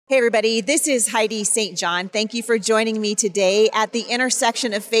Hey, everybody, this is Heidi St. John. Thank you for joining me today at the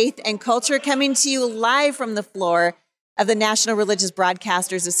intersection of faith and culture, coming to you live from the floor of the National Religious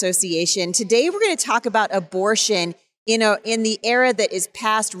Broadcasters Association. Today, we're going to talk about abortion in the era that is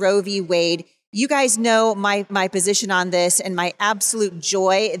past Roe v. Wade. You guys know my position on this and my absolute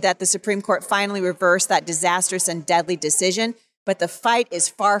joy that the Supreme Court finally reversed that disastrous and deadly decision. But the fight is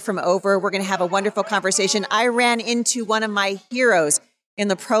far from over. We're going to have a wonderful conversation. I ran into one of my heroes in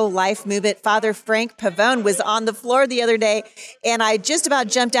the pro-life movement. Father Frank Pavone was on the floor the other day, and I just about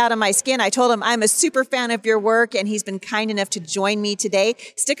jumped out of my skin. I told him I'm a super fan of your work, and he's been kind enough to join me today.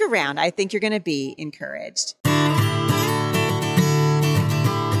 Stick around. I think you're going to be encouraged.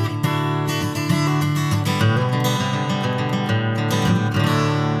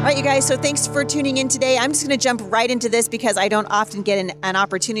 All right, you guys, so thanks for tuning in today. I'm just going to jump right into this because I don't often get an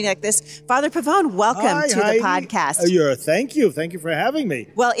opportunity like this. Father Pavone, welcome to the podcast. Thank you. Thank you for having me.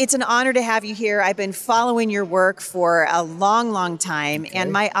 Well, it's an honor to have you here. I've been following your work for a long, long time,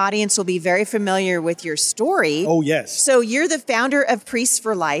 and my audience will be very familiar with your story. Oh, yes. So you're the founder of Priests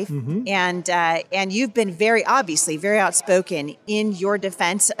for Life, and you've been very outspoken in your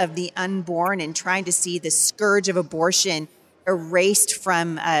defense of the unborn and trying to see the scourge of abortion erased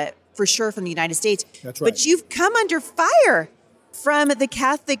from, for sure, from the United States. That's right. But you've come under fire from the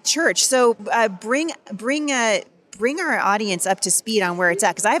Catholic Church. So bring our audience up to speed on where it's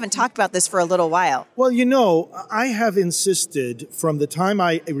at, because I haven't talked about this for a little while. Well, you know, I have insisted from the time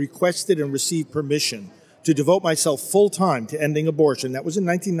I requested and received permission to devote myself full-time to ending abortion. That was in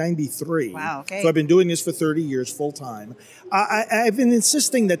 1993. Wow, okay. So I've been doing this for 30 years full-time. I've been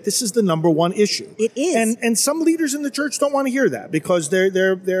insisting that this is the number one issue. It is. And some leaders in the church don't want to hear that because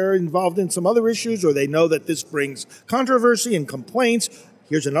they're involved in some other issues, or they know that this brings controversy and complaints.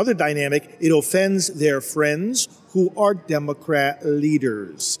 Here's another dynamic. It offends their friends who are Democrat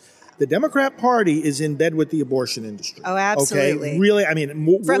leaders. The Democrat Party is in bed with the abortion industry. Oh, absolutely. Okay? Really, I mean,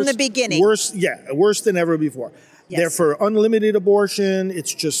 from the beginning. Worse than ever before. Yes. They're for unlimited abortion.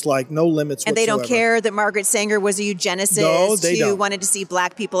 It's just like no limits and whatsoever. They don't care that Margaret Sanger was a eugenicist who wanted to see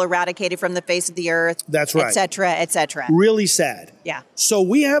black people eradicated from the face of the earth. That's right. Et cetera, et cetera. Really sad. Yeah. So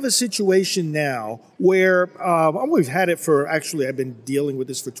we have a situation now where we've had it for, actually, I've been dealing with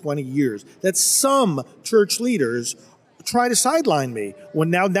this for 20 years, that some church leaders try to sideline me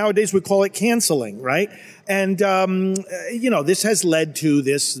when nowadays we call it canceling, right? And, this has led to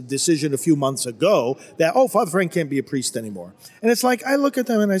this decision a few months ago that, Father Frank can't be a priest anymore. And it's like, I look at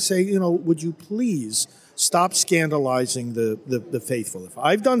them and I say, would you please stop scandalizing the faithful? If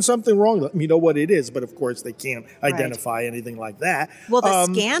I've done something wrong, let me know what it is. But of course, they can't identify anything like that. Well, the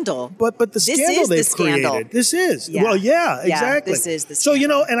scandal. But the scandal they've created. This is. Yeah. Well, yeah, exactly. This is the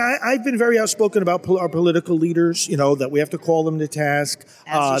scandal. So, and I've been very outspoken about our political leaders, that we have to call them to task,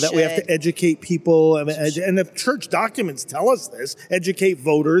 that we have to educate people. And the church documents tell us this. Educate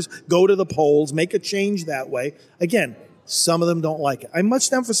voters, go to the polls, make a change that way. Again, some of them don't like it. I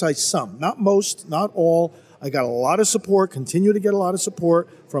must emphasize some, not most, not all. I got a lot of support, continue to get a lot of support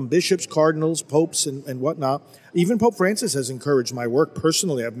from bishops, cardinals, popes, and whatnot. Even Pope Francis has encouraged my work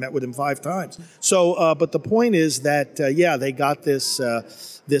personally. I've met with him 5 times. So, but the point is that, they got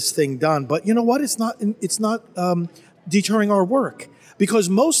this thing done. But you know what? It's not deterring our work. Because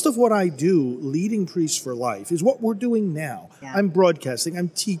most of what I do, leading Priests for Life, is what we're doing now. Yeah. I'm broadcasting, I'm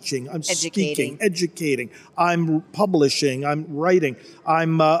teaching, I'm speaking, educating, I'm publishing, I'm writing,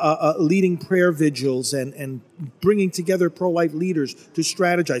 I'm leading prayer vigils and bringing together pro-life leaders to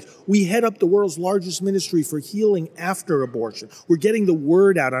strategize. We head up the world's largest ministry for healing after abortion. We're getting the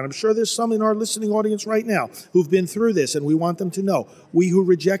word out, and I'm sure there's some in our listening audience right now who've been through this, and we want them to know. We who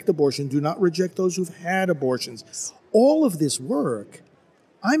reject abortion do not reject those who've had abortions. All of this work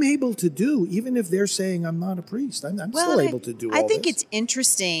I'm able to do, even if they're saying I'm not a priest. I'm still able to do all this. I think it's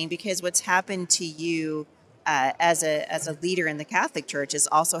interesting because what's happened to you as a leader in the Catholic Church is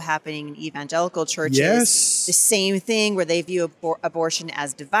also happening in evangelical churches. Yes. The same thing where they view abortion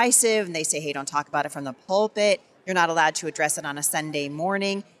as divisive, and they say, hey, don't talk about it from the pulpit. You're not allowed to address it on a Sunday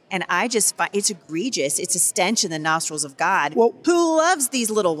morning. And I just find it's egregious. It's a stench in the nostrils of God, who loves these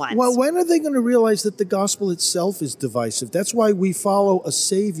little ones. Well, when are they going to realize that the gospel itself is divisive? That's why we follow a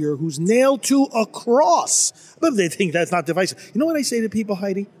Savior who's nailed to a cross. But they think that's not divisive. You know what I say to people,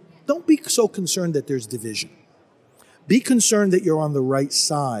 Heidi? Don't be so concerned that there's division. Be concerned that you're on the right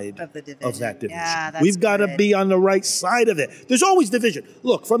side of that division. Yeah, that's We've got to be on the right side of it. There's always division.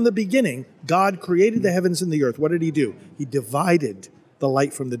 Look, from the beginning, God created the heavens and the earth. What did he do? He divided the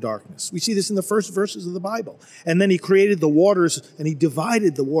light from the darkness. We see this in the first verses of the Bible. And then he created the waters, and he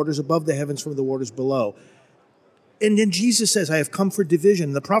divided the waters above the heavens from the waters below. And then Jesus says, I have come for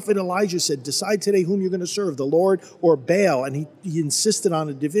division. The prophet Elijah said, decide today whom you're going to serve, the Lord or Baal. And he insisted on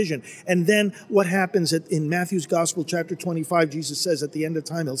a division. And then what happens in Matthew's Gospel, chapter 25, Jesus says at the end of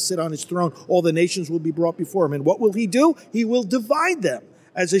time, he'll sit on his throne. All the nations will be brought before him. And what will he do? He will divide them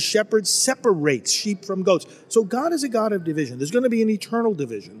as a shepherd separates sheep from goats. So God is a God of division. There's going to be an eternal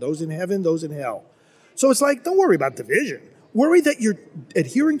division, those in heaven, those in hell. So it's like, don't worry about division. Worry that you're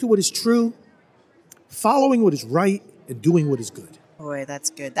adhering to what is true, following what is right, and doing what is good. Boy, that's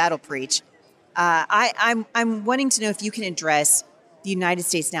good. That'll preach. I'm wanting to know if you can address the United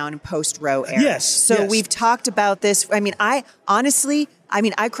States now in post-Roe era. Yes. So we've talked about this. I mean, I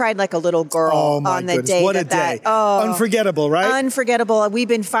cried like a little girl on the day. What a day. Unforgettable, right? Unforgettable. We've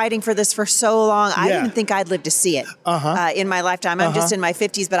been fighting for this for so long. I didn't think I'd live to see it in my lifetime. I'm just in my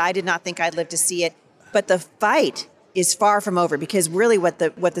 50s, but I did not think I'd live to see it. But the fight is far from over, because really what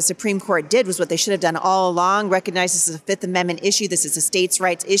the Supreme Court did was what they should have done all along. Recognize this is a Fifth Amendment issue. This is a states'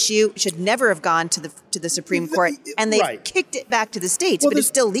 rights issue. It should never have gone to the Supreme Court, and they've kicked it back to the states, but it's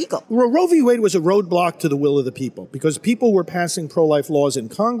still legal. Roe v. Wade was a roadblock to the will of the people, because people were passing pro-life laws in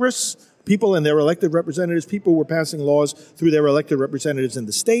Congress. People and their elected representatives, people were passing laws through their elected representatives in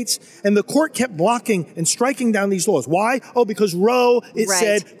the states. And the court kept blocking and striking down these laws. Why? Oh, because Roe, it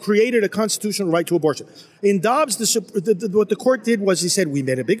said, created a constitutional right to abortion. In Dobbs, what the court did was he said, we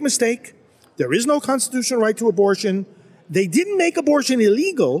made a big mistake. There is no constitutional right to abortion. They didn't make abortion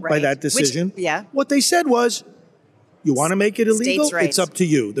illegal by that decision. What they said was, you want to make it illegal? It's up to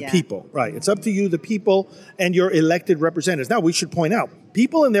you, the people. Right. It's up to you, the people, and your elected representatives. Now, we should point out,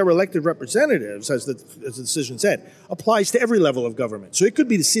 people and their elected representatives, as the decision said, applies to every level of government. So it could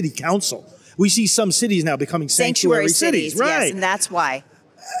be the city council. We see some cities now becoming sanctuary cities. Right. Yes, and that's why.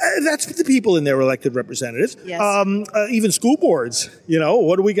 That's the people and their elected representatives. Yes. Even school boards. How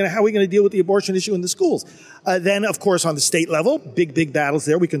are we going to deal with the abortion issue in the schools? Then, of course, on the state level, big battles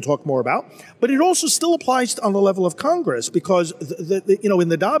there we can talk more about. But it also still applies on the level of Congress, because in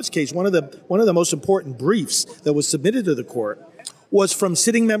the Dobbs case, one of the most important briefs that was submitted to the court was from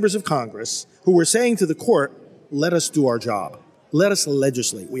sitting members of Congress who were saying to the court, "Let us do our job. Let us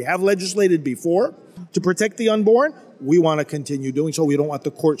legislate. We have legislated before to protect the unborn. We want to continue doing so. We don't want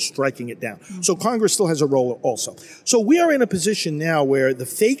the court striking it down." So Congress still has a role also. So we are in a position now where the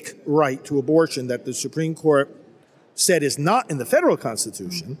fake right to abortion that the Supreme Court said is not in the federal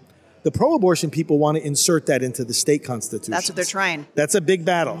Constitution, the pro-abortion people want to insert that into the state constitution. That's what they're trying. That's a big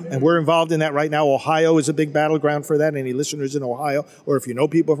battle, and we're involved in that right now. Ohio is a big battleground for that. Any listeners in Ohio, or if you know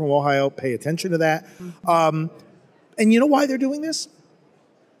people from Ohio, pay attention to that. And you know why they're doing this?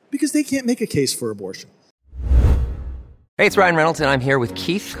 Because they can't make a case for abortion. Hey, it's Ryan Reynolds, and I'm here with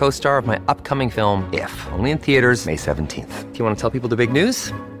Keith, co-star of my upcoming film, If, only in theaters May 17th. Do you want to tell people the big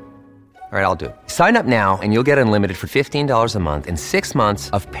news? All right, I'll do it. Sign up now and you'll get unlimited for $15 a month and 6 months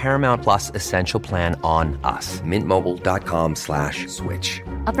of Paramount Plus Essential Plan on us. MintMobile.com/switch.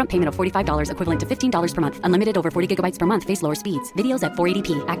 Upfront payment of $45 equivalent to $15 per month. Unlimited over 40 gigabytes per month. Face lower speeds. Videos at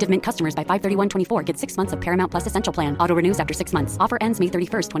 480p. Active Mint customers by 531.24 get 6 months of Paramount Plus Essential Plan. Auto renews after 6 months. Offer ends May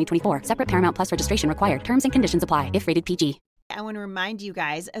 31st, 2024. Separate Paramount Plus registration required. Terms and conditions apply if rated PG. I want to remind you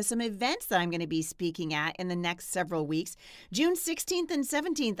guys of some events that I'm going to be speaking at in the next several weeks. June 16th and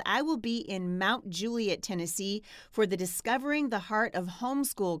 17th, I will be in Mount Juliet, Tennessee for the Discovering the Heart of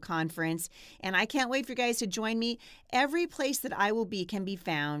Homeschool Conference. And I can't wait for you guys to join me. Every place that I will be can be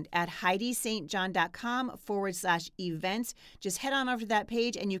found at HeidiSt.John.com/events. Just head on over to that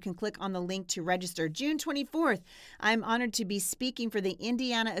page and you can click on the link to register. June 24th, I'm honored to be speaking for the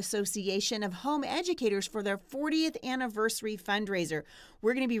Indiana Association of Home Educators for their 40th anniversary fundraiser.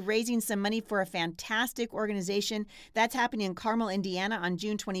 We're going to be raising some money for a fantastic organization. That's happening in Carmel, Indiana on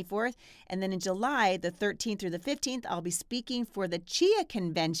June 24th. And then in July, the 13th through the 15th, I'll be speaking for the CHIA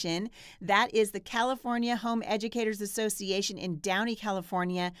Convention. That is the California Home Educators Association in Downey,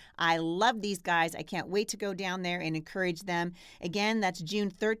 California. I love these guys. I can't wait to go down there and encourage them. Again, that's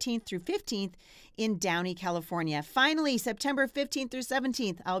June 13th through 15th in Downey, California. Finally, September 15th through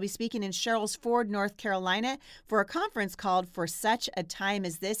 17th, I'll be speaking in Sherrills Ford, North Carolina for a conference called For Such a Time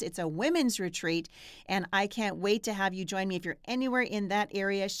as This. It's a women's retreat, and I can't wait to have you join me if you're anywhere in that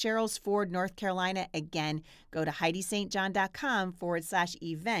area. Sherrills Ford, North Carolina. Again, go to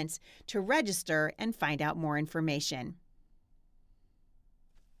HeidiSt.John.com/events to register and find out more information.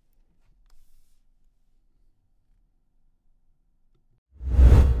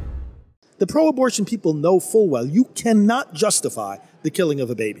 The pro-abortion people know full well you cannot justify the killing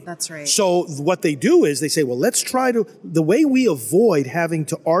of a baby. That's right. So what they do is they say, well, let's try to, the way we avoid having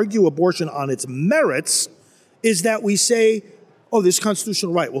to argue abortion on its merits is that we say, oh, this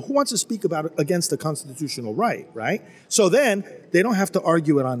constitutional right. Well, who wants to speak against the constitutional right, right? So then they don't have to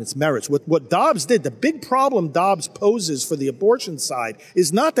argue it on its merits. What Dobbs did, the big problem Dobbs poses for the abortion side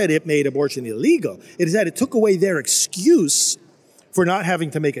is not that it made abortion illegal. It is that it took away their excuse for not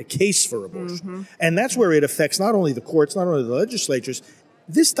having to make a case for abortion. Mm-hmm. And that's where it affects not only the courts, not only the legislatures.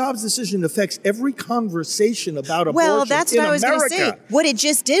 This Dobbs decision affects every conversation about abortion in America. Well, that's what I was going to say. What it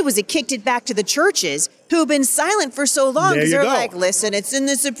just did was it kicked it back to the churches who've been silent for so long because they're like, listen, it's in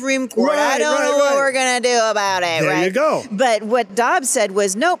the Supreme Court. I don't know what we're going to do about it. There you go. But what Dobbs said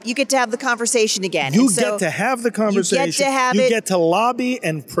was, nope, you get to have the conversation again. You get to have the conversation. You get to have it. You get to lobby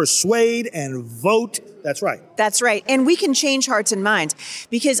and persuade and vote. That's right. That's right. And we can change hearts and minds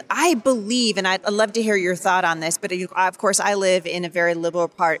because I believe, and I'd love to hear your thought on this, but of course I live in a very liberal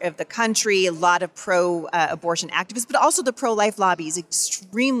part of the country, a lot of pro-abortion activists, but also the pro-life lobby is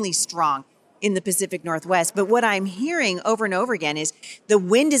extremely strong in the Pacific Northwest. But what I'm hearing over and over again is the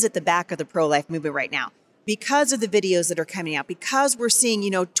wind is at the back of the pro-life movement right now. Because of the videos that are coming out, because we're seeing,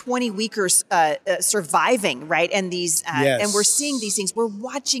 20-weekers surviving, right? And these, and we're seeing these things. We're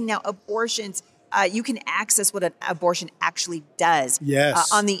watching now abortions. You can access what an abortion actually does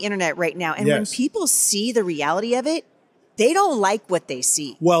on the internet right now. And when people see the reality of it, they don't like what they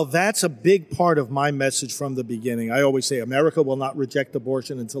see. Well, that's a big part of my message from the beginning. I always say America will not reject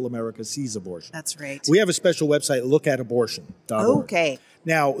abortion until America sees abortion. That's right. We have a special website, lookatabortion.org. Okay.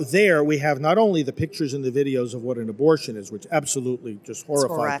 Now, there we have not only the pictures and the videos of what an abortion is, which absolutely just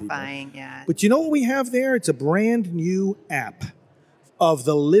horrify people. Yeah. But you know what we have there? It's a brand new app of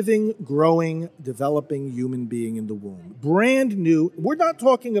the living, growing, developing human being in the womb. Brand new. We're not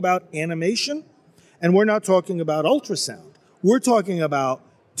talking about animation, and we're not talking about ultrasound. We're talking about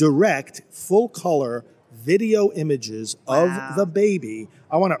direct, full-color video images of the baby.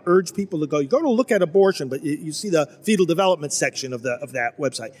 I want to urge people to go. You go to look at abortion, but you see the fetal development section of that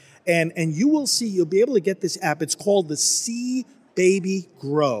website, and you will see. You'll be able to get this app. It's called the See Baby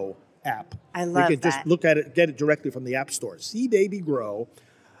Grow app. I love that. You can just look at it, get it directly from the App Store. See Baby Grow.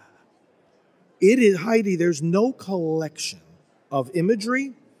 It is, Heidi, there's no collection of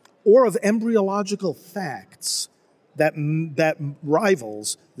imagery or of embryological facts that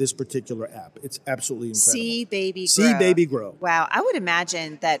rivals this particular app. It's absolutely incredible. See Baby Grow. See Baby Grow. Wow. I would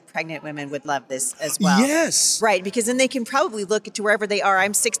imagine that pregnant women would love this as well. Yes. Right, because then they can probably look to wherever they are.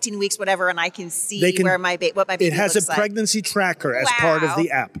 I'm 16 weeks, whatever, and I can see where what my baby looks like. It has a pregnancy tracker as part of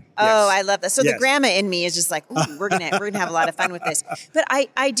the app. Oh, I love that. So the grandma in me is just like, ooh, we're gonna have a lot of fun with this. But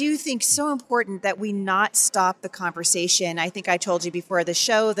I do think so important that we not stop the conversation. I think I told you before the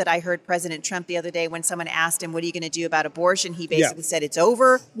show that I heard President Trump the other day when someone asked him, what are you going to do about abortion? He basically said it's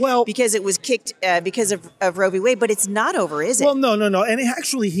over. Well, because it was kicked because of Roe v. Wade, but it's not over, is it? Well, no. And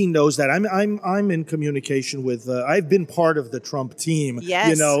actually, he knows that. I'm in communication with. I've been part of the Trump team.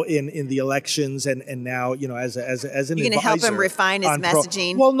 Yes. In the elections and now as an advisor. You're going to help him refine his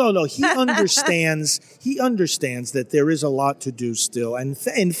messaging. Well, no. He understands. He understands that there is a lot to do still, and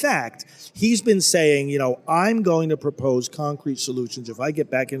in fact, he's been saying, I'm going to propose concrete solutions if I get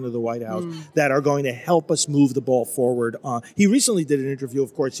back into the White House that are going to help us move the ball forward. He recently did an interview.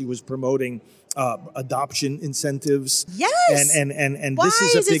 Of course, he was promoting adoption incentives. Yes. And why this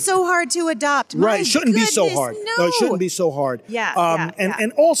is it so hard to adopt? Right. It shouldn't be so hard. No, it shouldn't be so hard.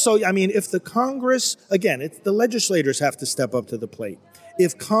 And also, if the Congress, again, the legislators have to step up to the plate.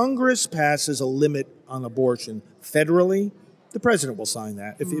 If Congress passes a limit on abortion federally, the president will sign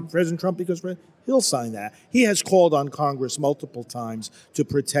that. If President Trump becomes president, he'll sign that. He has called on Congress multiple times to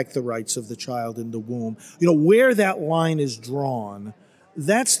protect the rights of the child in the womb. Where that line is drawn,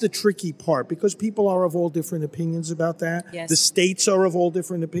 that's the tricky part because people are of all different opinions about that. Yes. The states are of all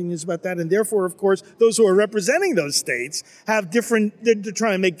different opinions about that. And therefore, of course, those who are representing those states have they're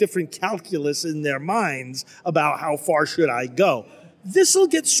trying to make different calculus in their minds about how far should I go. This will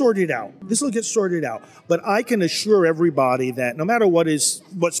get sorted out. But I can assure everybody that no matter what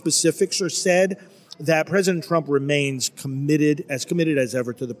specifics are said, that President Trump remains committed as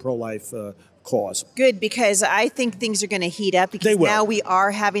ever to the pro-life cause. Good, because I think things are going to heat up because now we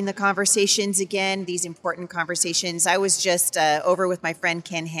are having the conversations again, these important conversations. I was just over with my friend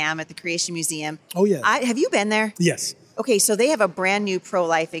Ken Ham at the Creation Museum. Oh, yeah. Have you been there? Yes. Okay, so they have a brand new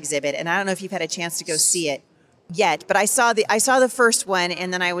pro-life exhibit, and I don't know if you've had a chance to go see it yet, but I saw the first one,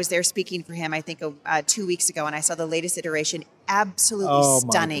 and then I was there speaking for him, I think 2 weeks ago, and I saw the latest iteration. Absolutely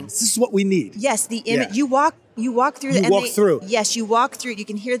stunning. This is what we need. Yes, the image. You walk through. Through. Yes, you walk through. You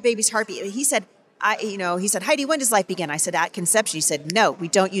can hear the baby's heartbeat. He said, Heidi, when does life begin? I said, at conception. He said, no, we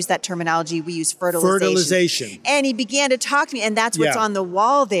don't use that terminology. We use fertilization. And he began to talk to me, and that's what's on the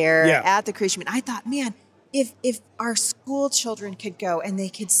wall there at the Creation. I thought, man, if our school children could go and they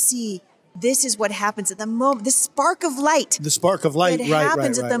could see this is what happens at the moment, the spark of light. The spark of light, It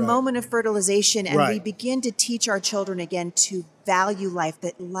happens at the moment of fertilization, and we begin to teach our children again to value life,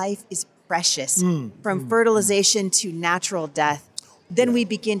 that life is precious from fertilization to natural death. Then we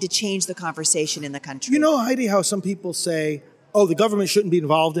begin to change the conversation in the country. You know, Heidi, how some people say, oh, the government shouldn't be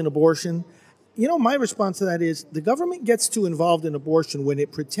involved in abortion. You know, my response to that is the government gets too involved in abortion when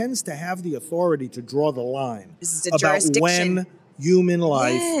it pretends to have the authority to draw the line about when human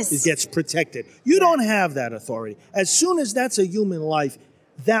life gets protected. You don't have that authority. As soon as that's a human life,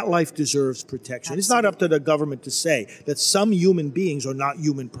 that life deserves protection. Absolutely. It's not up to the government to say that some human beings are not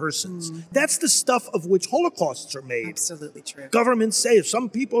human persons. That's the stuff of which Holocausts are made. Absolutely true. Governments say if some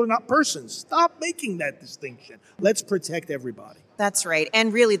people are not persons, stop making that distinction. Let's protect everybody. That's right.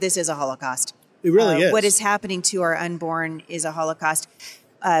 And really, this is a Holocaust. It really is. What is happening to our unborn is a Holocaust.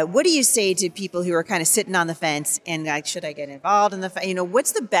 What do you say to people who are kind of sitting on the fence and like, should I get involved in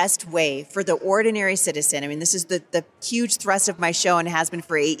what's the best way for the ordinary citizen? I mean, this is the huge thrust of my show and has been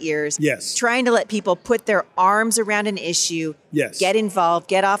for 8 years. Yes. Trying to let people put their arms around an issue, get involved,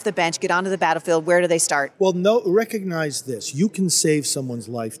 get off the bench, get onto the battlefield. Where do they start? Well, recognize this. You can save someone's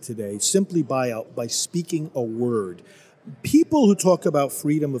life today simply by speaking a word. People who talk about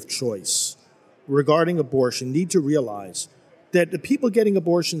freedom of choice regarding abortion need to realize that the people getting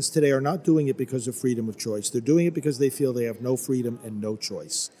abortions today are not doing it because of freedom of choice. They're doing it because they feel they have no freedom and no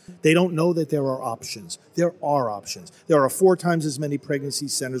choice. They don't know that there are options. There are options. There are 4 times as many pregnancy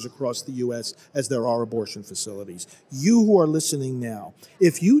centers across the U.S. as there are abortion facilities. You who are listening now,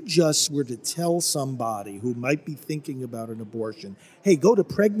 if you just were to tell somebody who might be thinking about an abortion, hey, go to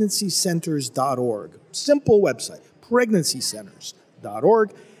pregnancycenters.org. Simple website,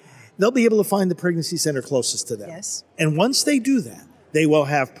 pregnancycenters.org. They'll be able to find the pregnancy center closest to them. Yes. And once they do that, they will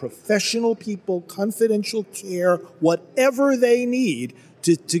have professional people, confidential care, whatever they need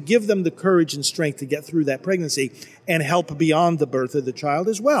to give them the courage and strength to get through that pregnancy and help beyond the birth of the child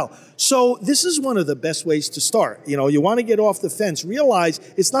as well. So this is one of the best ways to start. You know, you want to get off the fence. Realize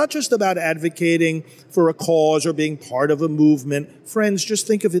it's not just about advocating for a cause or being part of a movement. Friends, just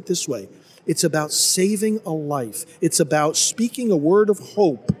think of it this way. It's about saving a life. It's about speaking a word of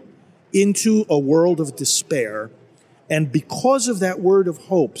hope into a world of despair. And because of that word of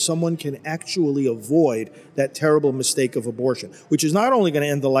hope, someone can actually avoid that terrible mistake of abortion, which is not only going to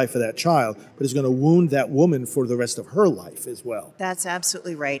end the life of that child, but is going to wound that woman for the rest of her life as well. That's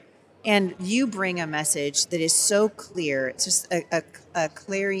absolutely right. And you bring a message that is so clear. It's just a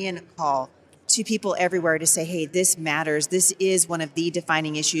clarion call to people everywhere to say, hey, this matters. This is one of the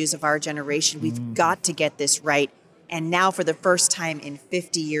defining issues of our generation. We've got to get this right. And now for the first time in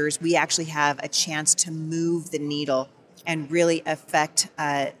 50 years, we actually have a chance to move the needle and really affect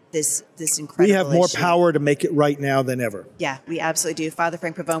this incredible We have more issue. power to make it right now than ever. Yeah, we absolutely do. Father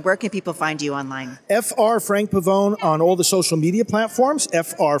Frank Pavone, where can people find you online? Fr Frank Pavone on all the social media platforms,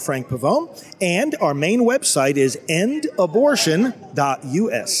 Fr Frank Pavone. And our main website is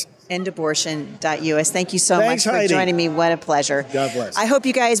endabortion.us. endabortion.us. Thank you so Thanks, much for Heidi. joining me. What a pleasure. God bless. I hope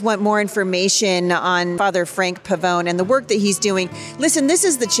you guys want more information on Father Frank Pavone and the work that he's doing. Listen, this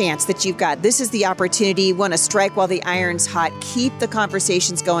is the chance that you've got. This is the opportunity. You want to strike while the iron's hot. Keep the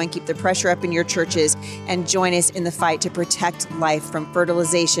conversations going. Keep the pressure up in your churches and join us in the fight to protect life from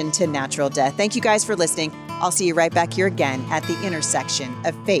fertilization to natural death. Thank you guys for listening. I'll see you right back here again at the intersection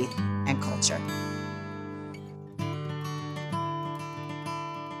of faith and culture.